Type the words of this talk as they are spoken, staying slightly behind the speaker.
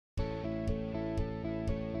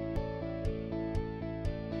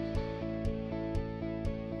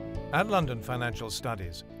At London Financial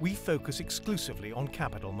Studies, we focus exclusively on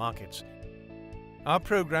capital markets. Our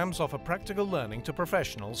programs offer practical learning to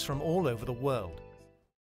professionals from all over the world.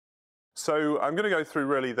 So I'm going to go through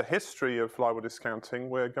really the history of LIBOR discounting.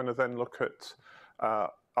 We're going to then look at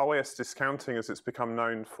OIS discounting as it's become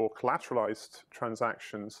known for collateralized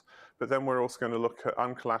transactions, but then we're also going to look at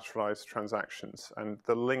uncollateralized transactions and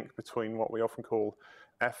the link between what we often call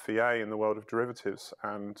FVA in the world of derivatives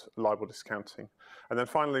and LIBOR discounting. And then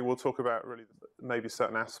finally, we'll talk about really maybe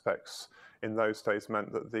certain aspects in those days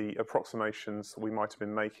meant that the approximations we might have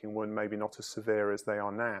been making were maybe not as severe as they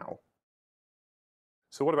are now.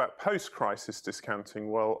 So what about post-crisis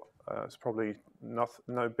discounting? Well, it's probably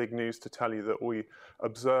no big news to tell you that we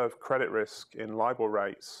observe credit risk in LIBOR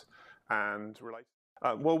rates and related.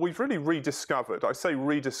 Well, we've really rediscovered, I say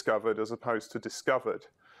rediscovered as opposed to discovered.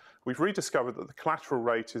 We've rediscovered that the collateral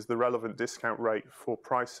rate is the relevant discount rate for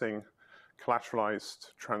pricing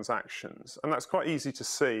collateralized transactions. And that's quite easy to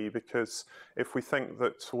see because if we think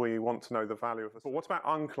that we want to know the value of it. But what about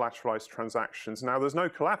uncollateralized transactions? Now, there's no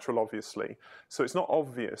collateral, obviously, so it's not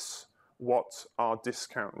obvious what our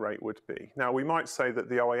discount rate would be. Now, we might say that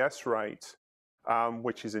the OIS rate,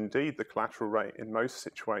 which is indeed the collateral rate in most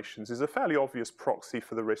situations, is a fairly obvious proxy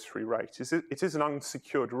for the risk-free rate. It is an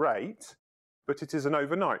unsecured rate, but it is an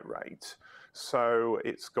overnight rate. So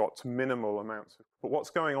it's got minimal amounts of, but what's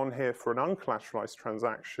going on here for an uncollateralized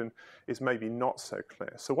transaction is maybe not so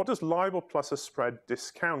clear. So what does LIBOR plus a spread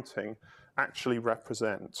discounting actually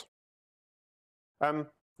represent?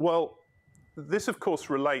 Well, this of course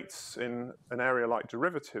relates in an area like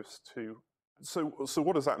derivatives to, so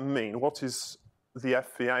what does that mean? What is the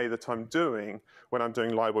FVA that I'm doing when I'm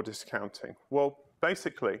doing LIBOR discounting? Well,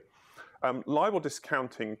 basically, LIBOR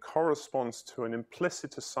discounting corresponds to an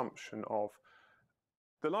implicit assumption of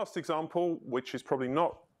the last example, which is probably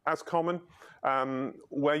not as common,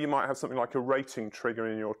 where you might have something like a rating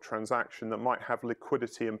trigger in your transaction that might have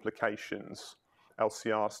liquidity implications.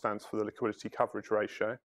 LCR stands for the liquidity coverage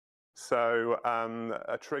ratio. So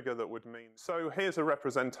a trigger that would mean, so here's a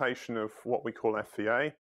representation of what we call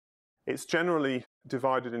FVA. It's generally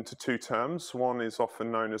divided into two terms. One is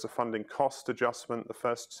often known as a funding cost adjustment, the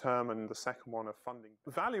first term, and the second one a funding.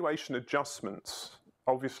 Valuation adjustments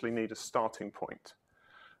obviously need a starting point.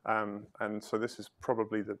 And so this is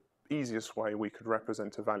probably the easiest way we could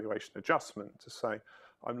represent a valuation adjustment, to say,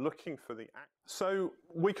 I'm looking for the... So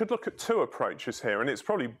we could look at two approaches here, and it's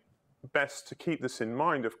probably best to keep this in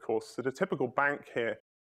mind, of course, that a typical bank here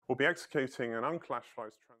will be executing an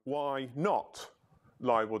uncollateralized transaction. Why not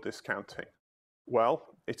LIBOR discounting? Well,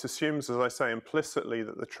 it assumes, as I say, implicitly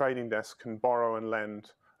that the trading desk can borrow and lend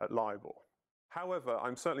at LIBOR. However,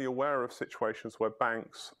 I'm certainly aware of situations where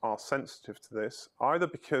banks are sensitive to this, either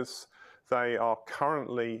because they are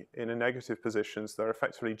currently in a negative positions, they're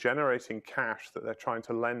effectively generating cash that they're trying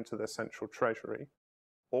to lend to their central treasury,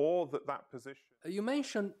 or that position... You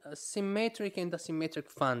mentioned symmetric and asymmetric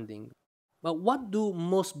funding, but what do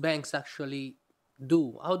most banks actually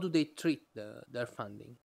do? How do they treat their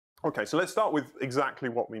funding? Okay, so let's start with exactly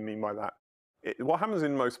what we mean by that. What happens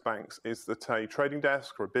in most banks is that a trading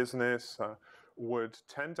desk or a business would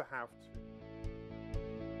tend to have